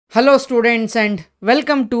Hello students and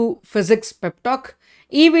welcome to physics Pep talk.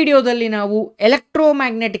 ಈ ವಿಡಿಯೋದಲ್ಲಿ ನಾವು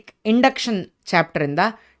ಎಲೆಕ್ಟ್ರೋಮ್ಯಾಗ್ನೆಟಿಕ್ ಇಂಡಕ್ಷನ್ ಚಾಪ್ಟರಿಂದ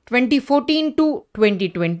 2014 ಟು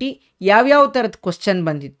 2020 ಯಾವ್ಯಾವ ಥರದ ಕ್ವಶನ್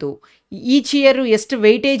ಬಂದಿತ್ತು, ಈಚ್ ಇಯರು ಎಷ್ಟು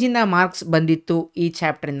ವೆಯ್ಟೇಜಿಂದ ಮಾರ್ಕ್ಸ್ ಬಂದಿತ್ತು ಈ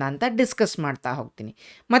ಚಾಪ್ಟ್ರಿಂದ ಅಂತ ಡಿಸ್ಕಸ್ ಮಾಡ್ತಾ ಹೋಗ್ತೀನಿ.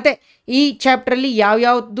 ಮತ್ತು ಈ ಚಾಪ್ಟ್ರಲ್ಲಿ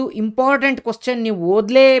ಯಾವ್ಯಾವುದು ಇಂಪಾರ್ಟೆಂಟ್ ಕ್ವಶನ್ ನೀವು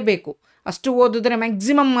ಓದಲೇಬೇಕು, ಅಷ್ಟು ಓದಿದ್ರೆ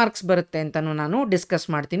ಮ್ಯಾಕ್ಸಿಮಮ್ ಮಾರ್ಕ್ಸ್ ಬರುತ್ತೆ ಅಂತಲೂ ನಾನು ಡಿಸ್ಕಸ್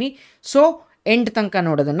ಮಾಡ್ತೀನಿ. ಸೊ ಎಂಡ್ ತನಕ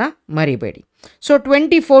ನೋಡೋದನ್ನು ಮರಿಬೇಡಿ. ಸೊ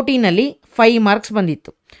 2014 5 ಮಾರ್ಕ್ಸ್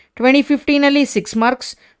ಬಂದಿತ್ತು, 2015 6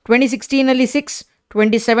 marks, 2016 6,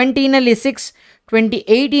 2017 6,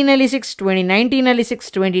 2018 6, 2019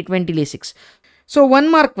 6, 2020 6. So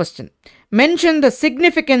 1 mark question. Mention the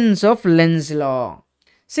significance of Lenz's law.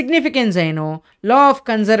 Significance ಏನು? ಲಾ ಆಫ್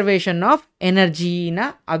ಕನ್ಸರ್ವೇಷನ್ ಆಫ್ ಎನರ್ಜಿನ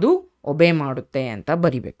ಅದು ಒಬೇ ಮಾಡುತ್ತೆ ಅಂತ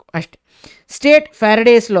ಬರಿಬೇಕು ಅಷ್ಟೆ. State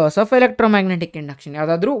Faraday's loss of electromagnetic induction.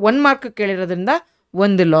 ಯಾವುದಾದ್ರೂ 1 ಮಾರ್ಕ್ ಕೇಳಿರೋದ್ರಿಂದ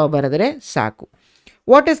ಒಂದು ಲಾ ಬರೆದರೆ ಸಾಕು.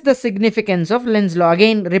 What is the significance of lens law?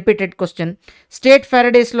 Again repeated question. State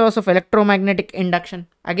Faraday's loss of electromagnetic induction.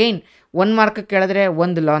 Again 1 mark ಕೇಳಿದ್ರೆ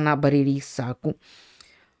ಒಂದು ಲಾನ ಬರೀರಿ ಸಾಕು.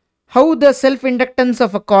 How the self inductance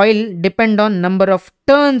of a coil depend on number of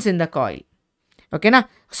turns in the coil. ಓಕೆನಾ?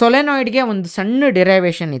 ಸೊಲೆನಾಯ್ಡ್ಗೆ ಒಂದು ಸಣ್ಣ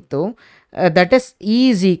derivation ಇತ್ತು, that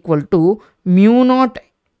is equal to μ0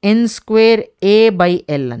 n²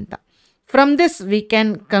 a/L ಅಂತ. From this we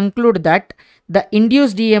can conclude that the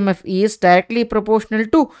induced EMF is directly proportional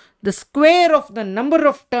to the square of the number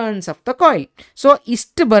of turns of the coil. So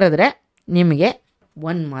ಇಷ್ಟು ಬರೆದ್ರೆ ನಿಮಗೆ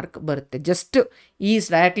 1 mark ಬರುತ್ತೆ. Just is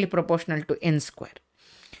directly proportional to n².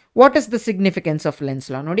 What is the significance of Lenz's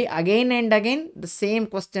law? Nodi, again and again the same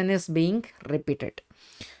question is being repeated.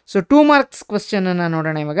 So 2 marks question anna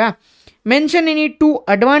nodana ivaga. Mention any 2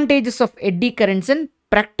 advantages of eddy currents in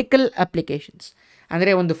practical applications.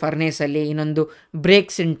 ಅಂದರೆ ಒಂದು ಫರ್ನೇಸಲ್ಲಿ, ಇನ್ನೊಂದು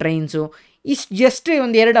breaks ಇನ್ trains, ಇಷ್ಟು just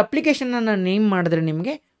ಒಂದು 2 ಅಪ್ಲಿಕೇಶನ್ನ name ಮಾಡಿದ್ರೆ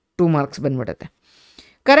ನಿಮಗೆ 2 marks ಬಂದ್ಬಿಡುತ್ತೆ.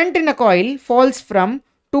 Current in a coil falls from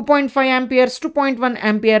 2.5 amperes to 0.1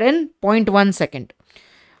 ampere in 0.1 second.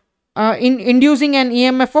 Inducing an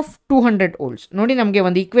EMF of 200 volts. ನೋಡಿ, ನಮಗೆ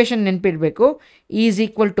ಒಂದು equation ನೆನಪಿಡಬೇಕು. Is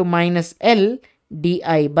equal to -L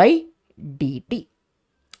di/dt.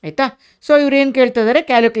 ಆಯಿತಾ? ಸೊ ಇವ್ರು ಏನು ಕೇಳ್ತಾ ಇದ್ದಾರೆ?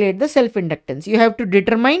 Calculate the self inductance. You have to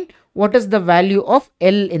determine what is the value of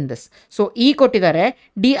L in this. So ಕೊಟ್ಟಿದ್ದಾರೆ.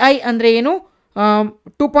 DI ಅಂದರೆ ಏನು?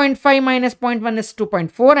 2.5 minus 0.1 is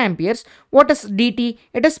 2.4 amperes. What is dt?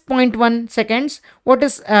 It is 0.1 seconds. What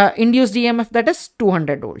is induced EMF? That is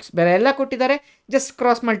 200 volts. ಬೇರೆ ಎಲ್ಲ ಕೊಟ್ಟಿದ್ದಾರೆ, just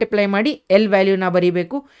cross multiply ಮಾಡಿ L ವ್ಯಾಲ್ಯೂನ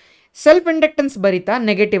ಬರೀಬೇಕು. Self inductance ಬರೀತಾ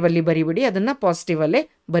ನೆಗೆಟಿವಲ್ಲಿ ಬರಿಬಿಡಿ, ಅದನ್ನು ಪಾಸಿಟಿವಲ್ಲೇ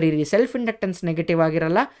ಬರೀರಿ. ಸೆಲ್ಫ್ ಇಂಡಕ್ಟೆನ್ಸ್ ನೆಗೆಟಿವ್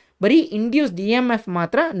ಆಗಿರಲ್ಲ, ಬರೀ ಇಂಡ್ಯೂಸ್ಡ್ EMF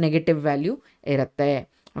ಮಾತ್ರ ನೆಗೆಟಿವ್ ವ್ಯಾಲ್ಯೂ ಇರುತ್ತೆ.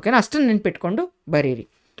 ಓಕೆನಾ? ಅಷ್ಟನ್ನು ನೆನ್ಪಿಟ್ಕೊಂಡು ಬರೀರಿ.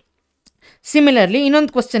 ಸಿಮಿಲರ್ಲಿ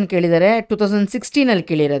ಇನ್ನೊಂದು ಕ್ವಶನ್ ಕೇಳಿದ್ದಾರೆ, 2016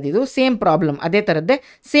 ಕೇಳಿರೋದು. ಇದು ಸೇಮ್ ಪ್ರಾಬ್ಲಮ್, ಅದೇ ಥರದ್ದೇ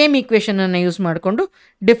ಸೇಮ್ ಈಕ್ವೇಷನನ್ನು ಯೂಸ್ ಮಾಡಿಕೊಂಡು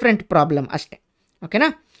ಡಿಫ್ರೆಂಟ್ ಪ್ರಾಬ್ಲಮ್ ಅಷ್ಟೇ. ಓಕೆನಾ?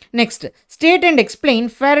 Next, state and explain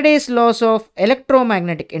Faraday's loss of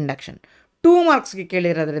electromagnetic induction. 2 ಮಾರ್ಕ್ಸ್ಗೆ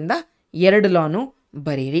ಕೇಳಿರೋದ್ರಿಂದ 2 lawn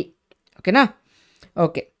ಬರೀರಿ. ಓಕೆನಾ?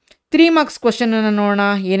 ಓಕೆ, 3 ಮಾರ್ಕ್ಸ್ ಕ್ವಶನನ್ನು ನೋಡೋಣ.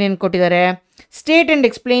 ಏನೇನು ಕೊಟ್ಟಿದ್ದಾರೆ? State and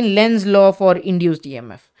explain lens law for induced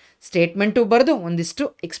EMF. Statement ಬರೆದು ಒಂದಿಷ್ಟು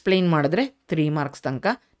ಎಕ್ಸ್ಪ್ಲೈನ್ ಮಾಡಿದ್ರೆ 3 ಮಾರ್ಕ್ಸ್ ತನಕ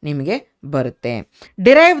ನಿಮಗೆ ಬರುತ್ತೆ.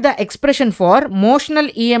 Derive the expression for ಮೋಷನಲ್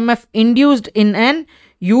EMF induced in an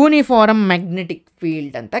uniform magnetic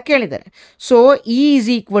field ಅಂತ ಕೇಳಿದ್ದಾರೆ. So is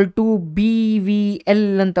equal to BVL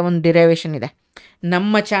ಅಂತ ಒಂದು ಡಿರೈವೇಷನ್ ಇದೆ.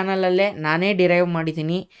 ನಮ್ಮ ಚಾನಲಲ್ಲೇ ನಾನೇ ಡಿರೈವ್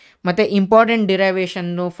ಮಾಡಿದ್ದೀನಿ, ಮತ್ತು ಇಂಪಾರ್ಟೆಂಟ್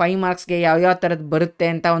ಡಿರೈವೇಷನ್ನು 5 ಮಾರ್ಕ್ಸ್ಗೆ ಯಾವ್ಯಾವ ಥರದ್ದು ಬರುತ್ತೆ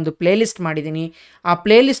ಅಂತ ಒಂದು ಪ್ಲೇಲಿಸ್ಟ್ ಮಾಡಿದ್ದೀನಿ. ಆ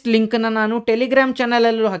ಪ್ಲೇಲಿಸ್ಟ್ ಲಿಂಕನ್ನು ನಾನು ಟೆಲಿಗ್ರಾಮ್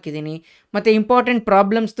ಚಾನಲಲ್ಲೂ ಹಾಕಿದ್ದೀನಿ, ಮತ್ತು ಇಂಪಾರ್ಟೆಂಟ್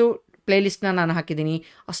ಪ್ರಾಬ್ಲಮ್ಸ್ದು ಪ್ಲೇಲಿಸ್ಟ್ನ ನಾನು ಹಾಕಿದ್ದೀನಿ.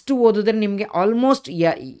 ಅಷ್ಟು ಓದಿದ್ರೆ ನಿಮಗೆ ಆಲ್ಮೋಸ್ಟ್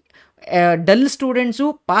ಡಲ್ ಸ್ಟೂಡೆಂಟ್ಸು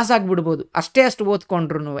ಪಾಸ್ ಆಗಿಬಿಡ್ಬೋದು, ಅಷ್ಟು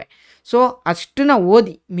ಓದ್ಕೊಂಡ್ರು. ಸೊ ಅಷ್ಟನ್ನ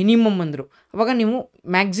ಓದಿ ಮಿನಿಮಮ್ ಅಂದರು, ಅವಾಗ ನೀವು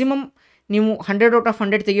ಮ್ಯಾಕ್ಸಿಮಮ್ ನೀವು 100 out of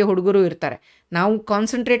 100 ತೆಗೆಯೋ ಹುಡುಗರು ಇರ್ತಾರೆ. ನಾವು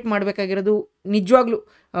ಕಾನ್ಸಂಟ್ರೇಟ್ ಮಾಡಬೇಕಾಗಿರೋದು ನಿಜವಾಗ್ಲೂ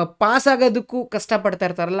ಪಾಸ್ ಆಗೋದಕ್ಕೂ ಕಷ್ಟಪಡ್ತಾ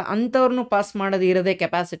ಇರ್ತಾರಲ್ಲ, ಅಂಥವ್ರನ್ನೂ ಪಾಸ್ ಮಾಡೋದು ಇರೋದೇ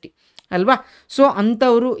ಕೆಪಾಸಿಟಿ ಅಲ್ವಾ? ಸೊ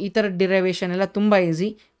ಅಂಥವರು ಈ ಥರ ಡಿರೈವೇಷನ್ ಎಲ್ಲ ತುಂಬ easy,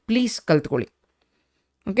 please ಕಲ್ತ್ಕೊಳ್ಳಿ.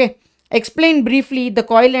 Okay, explain briefly the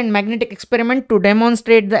coil and magnetic experiment to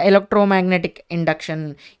demonstrate the electromagnetic induction.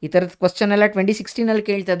 ಈ ಥರದ ಕ್ವಶನ್ ಎಲ್ಲ 2016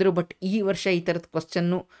 ಕೇಳ್ತಾಯಿದ್ರು, ಬಟ್ ಈ ವರ್ಷ ಈ ಥರದ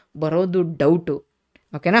ಕ್ವಶನ್ನು ಬರೋದು ಡೌಟು.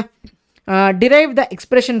 ಓಕೆನಾ? Derive the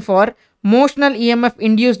expression for ಮೋಷನಲ್ EMF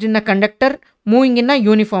induced in a conductor moving in a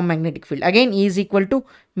uniform magnetic field. Again is equal to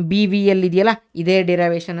BVL ಇದೆಯಲ್ಲ, ಇದೇ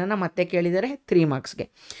ಡಿರೈವೇಷನನ್ನು ಮತ್ತೆ ಕೇಳಿದ್ದಾರೆ 3 ಮಾರ್ಕ್ಸ್ಗೆ.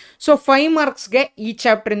 ಸೊ 5 ಮಾರ್ಕ್ಸ್ಗೆ ಈ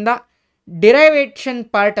ಚಾಪ್ಟ್ರಿಂದ ಡಿರೈವೇಷನ್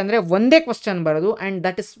ಪಾರ್ಟ್ ಅಂದರೆ ಒಂದೇ ಕ್ವಶನ್ ಬರೋದು, and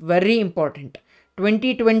that is very important.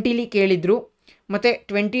 2020 ಕೇಳಿದರು, ಮತ್ತು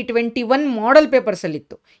 2021 ಮಾಡಲ್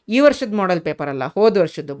ಪೇಪರ್ಸಲ್ಲಿತ್ತು. ಈ ವರ್ಷದ ಮಾಡಲ್ ಪೇಪರ್ ಅಲ್ಲ, ಹೋದ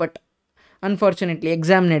ವರ್ಷದ್ದು. ಬಟ್ ಅನ್ಫಾರ್ಚುನೇಟ್ಲಿ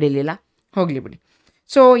ಎಕ್ಸಾಮ್ ನಡೀಲಿಲ್ಲ, ಹೋಗಲಿ ಬಿಡಿ.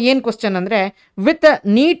 ಸೊ ಏನು ಕ್ವಶನ್ ಅಂದರೆ, with a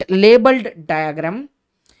neat labelled diagram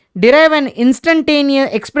derive an instantaneous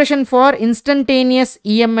expression for instantaneous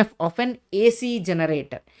EMF of an AC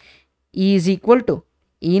generator is equal to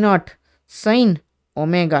E naught sin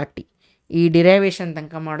omega t. ಈ ಡಿರೈವೇಷನ್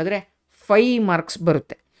ತನಕ ಮಾಡಿದ್ರೆ 5 ಮಾರ್ಕ್ಸ್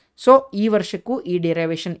ಬರುತ್ತೆ. So ಈ ವರ್ಷಕ್ಕೂ ಈ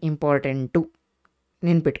ಡಿರೈವೇಷನ್ ಇಂಪಾರ್ಟೆಂಟು,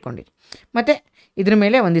 ನೆನ್ಪಿಟ್ಕೊಂಡಿರಿ. ಮತ್ತು ಇದ್ರ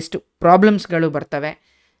ಮೇಲೆ ಒಂದಿಷ್ಟು ಪ್ರಾಬ್ಲಮ್ಸ್ಗಳು ಬರ್ತವೆ.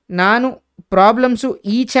 ನಾನು ಪ್ರಾಬ್ಲಮ್ಸು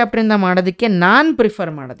ಈ ಚಾಪ್ಟ್ರಿಂದ ಮಾಡೋದಕ್ಕೆ ನಾನು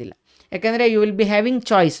ಪ್ರಿಫರ್ ಮಾಡೋದಿಲ್ಲ, ಯಾಕಂದರೆ you will be having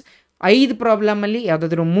choice. 5 ಪ್ರಾಬ್ಲಮಲ್ಲಿ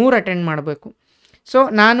ಯಾವುದಾದ್ರೂ 3 ಅಟೆಂಡ್ ಮಾಡಬೇಕು. ಸೊ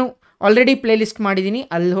ನಾನು ಆಲ್ರೆಡಿ ಪ್ಲೇಲಿಸ್ಟ್ ಮಾಡಿದ್ದೀನಿ,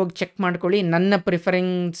 ಅಲ್ಲಿ ಹೋಗಿ ಚೆಕ್ ಮಾಡ್ಕೊಳ್ಳಿ ನನ್ನ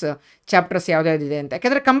ಪ್ರಿಫರೆನ್ಸ್ ಚಾಪ್ಟರ್ಸ್ ಯಾವುದ್ಯಾವುದಿದೆ ಅಂತ.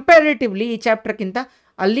 ಯಾಕಂದರೆ ಕಂಪ್ಯಾರಿಟಿವ್ಲಿ ಈ ಚಾಪ್ಟರ್ಗಿಂತ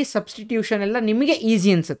ಅಲ್ಲಿ ಸಬ್ಸ್ಟಿಟ್ಯೂಷನ್ ಎಲ್ಲ ನಿಮಗೆ ಈಸಿ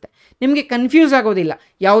ಅನಿಸುತ್ತೆ, ನಿಮಗೆ ಕನ್ಫ್ಯೂಸ್ ಆಗೋದಿಲ್ಲ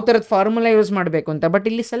ಯಾವ ಥರದ ಫಾರ್ಮುಲಾ ಯೂಸ್ ಮಾಡಬೇಕು ಅಂತ. ಬಟ್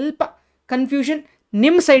ಇಲ್ಲಿ ಸ್ವಲ್ಪ ಕನ್ಫ್ಯೂಷನ್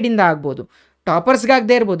ನಿಮ್ಮ ಸೈಡಿಂದ ಆಗ್ಬೋದು,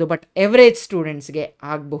 ಟಾಪರ್ಸ್ಗಾಗದೇ ಇರ್ಬೋದು, ಬಟ್ ಎವರೇಜ್ ಸ್ಟೂಡೆಂಟ್ಸ್ಗೆ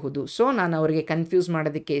ಆಗಬಹುದು. ಸೊ ನಾನು ಅವರಿಗೆ ಕನ್ಫ್ಯೂಸ್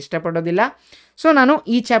ಮಾಡೋದಕ್ಕೆ ಇಷ್ಟಪಡೋದಿಲ್ಲ. ಸೊ ನಾನು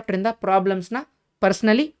ಈ ಚಾಪ್ಟ್ರಿಂದ ಪ್ರಾಬ್ಲಮ್ಸ್ನ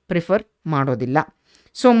ಪರ್ಸ್ನಲಿ ಪ್ರಿಫರ್ ಮಾಡೋದಿಲ್ಲ.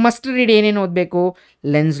 ಸೊ ಮಸ್ಟ್ ರೀಡ್ ಏನೇನು ಓದಬೇಕು?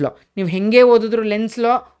 ಲೆನ್ಸ್ ಲಾ. ನೀವು ಹೆಂಗೆ ಓದಿದ್ರು ಲೆನ್ಸ್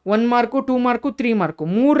ಲಾ 1 ಮಾರ್ಕು 2 ಮಾರ್ಕು 3 ಮಾರ್ಕು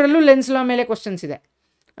 3ರಲ್ಲೂ ಲೆನ್ಸ್ ಲಾ ಮೇಲೆ ಕ್ವಶನ್ಸ್ ಇದೆ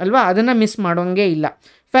ಅಲ್ವಾ, ಅದನ್ನು ಮಿಸ್ ಮಾಡೋಂಗೇ ಇಲ್ಲ.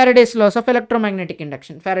 Faraday's loss of electromagnetic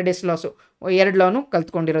induction, Faraday's loss 2 lawn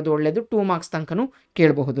ಕಲ್ತ್ಕೊಂಡಿರೋದು ಒಳ್ಳೆಯದು, 2 ಮಾರ್ಕ್ಸ್ ತನಕನೂ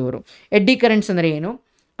ಕೇಳಬಹುದು ಅವರು. ಎಡ್ಡಿ ಕರೆಂಟ್ಸ್ ಅಂದರೆ ಏನು,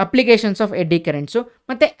 ಅಪ್ಲಿಕೇಶನ್ಸ್ ಆಫ್ ಎಡ್ಡಿ ಕರೆಂಟ್ಸು,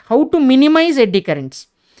 ಮತ್ತು how to minimise eddy currents.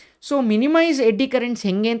 So minimise eddy currents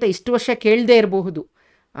ಹೆಂಗೆ ಅಂತ ಇಷ್ಟು ವರ್ಷ ಕೇಳದೇ ಇರಬಹುದು,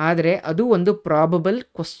 ಆದರೆ ಅದು ಒಂದು ಪ್ರಾಬಬಲ್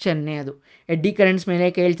ಕ್ವಶ್ಚನ್ನೇ. ಅದು ಎಡ್ಡಿ ಕರೆಂಟ್ಸ್ ಮೇಲೆ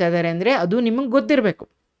ಕೇಳ್ತಾ ಇದ್ದಾರೆ ಅಂದರೆ ಅದು ನಿಮಗೆ ಗೊತ್ತಿರಬೇಕು,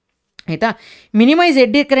 ಆಯಿತಾ. ಮಿನಿಮೈಸ್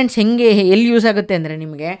ಎಡ್ಡಿ ಕರೆಂಟ್ಸ್ ಹೆಂಗೆ ಎಲ್ಲಿ ಯೂಸ್ ಆಗುತ್ತೆ ಅಂದರೆ,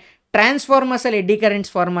 ನಿಮಗೆ ಟ್ರಾನ್ಸ್ಫಾರ್ಮರ್ಸಲ್ಲಿ ಎಡ್ಡಿ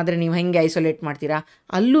ಕರೆಂಟ್ಸ್ ಫಾರ್ಮ್ ಆದರೆ ನೀವು ಹೆಂಗೆ ಐಸೋಲೇಟ್ ಮಾಡ್ತೀರಾ,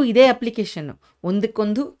 ಅಲ್ಲೂ ಇದೇ ಅಪ್ಲಿಕೇಶನ್ನು,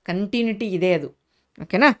 ಒಂದಕ್ಕೊಂದು ಕಂಟಿನ್ಯೂಟಿ ಇದೆ ಅದು,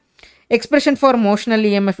 ಓಕೆನಾ. Expression for ಮೋಷನಲ್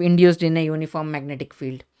EMF induced in a uniform magnetic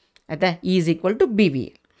field, ಆಯಿತಾ, is equal to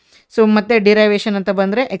BVL. So ಮತ್ತೆ ಡಿರೈವೇಷನ್ ಅಂತ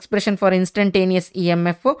ಬಂದರೆ, expression for instantaneous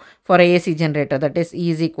EMF for AC generator, that is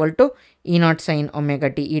is equal to E naught sin omega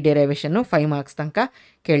t. ಈ ಡಿರೈವೇಷನ್ನು 5 marks ತನಕ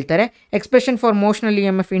ಕೇಳ್ತಾರೆ. Expression for ಮೋಷನಲ್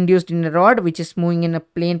EMF induced in a rod which is moving in a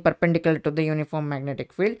plane perpendicular to the uniform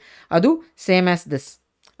magnetic field, ಅದು same as this.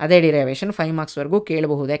 ಅದೇ derivation 5 ಮಾರ್ಕ್ಸ್ವರೆಗೂ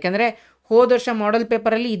ಕೇಳಬಹುದು. ಯಾಕೆಂದರೆ ಹೋದ ವರ್ಷ model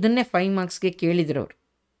ಪೇಪರಲ್ಲಿ ಇದನ್ನೇ 5 ಮಾರ್ಕ್ಸ್ಗೆ ಕೇಳಿದ್ರು ಅವರು,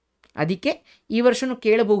 ಅದಕ್ಕೆ ಈ ವರ್ಷವೂ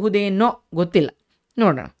ಕೇಳಬಹುದೇನೋ ಗೊತ್ತಿಲ್ಲ,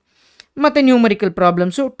 ನೋಡೋಣ. ಮತ್ತು ನ್ಯೂಮರಿಕಲ್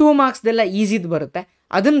ಪ್ರಾಬ್ಲಮ್ಸು 2 ಮಾರ್ಕ್ಸ್ದೆಲ್ಲ ಈಸಿದು ಬರುತ್ತೆ,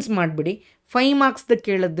 ಅದನ್ನು ಮಾಡಿಬಿಡಿ. 5 ಮಾರ್ಕ್ಸ್ದು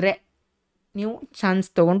ಕೇಳಿದ್ರೆ ನೀವು ಚಾನ್ಸ್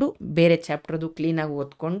ತೊಗೊಂಡು ಬೇರೆ ಚಾಪ್ಟರ್ದು ಕ್ಲೀನಾಗಿ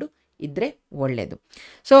ಓದ್ಕೊಂಡು ಇದ್ದರೆ ಒಳ್ಳೆಯದು.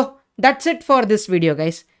 So that's it for this video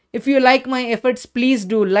guys. If you like my efforts, please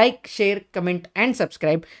do like, share, comment and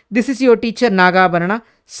subscribe. This is your teacher Nagabharana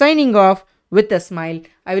signing off with a smile.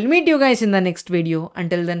 I will meet you guys in the next video.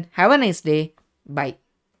 Until then, have a nice day. Bye.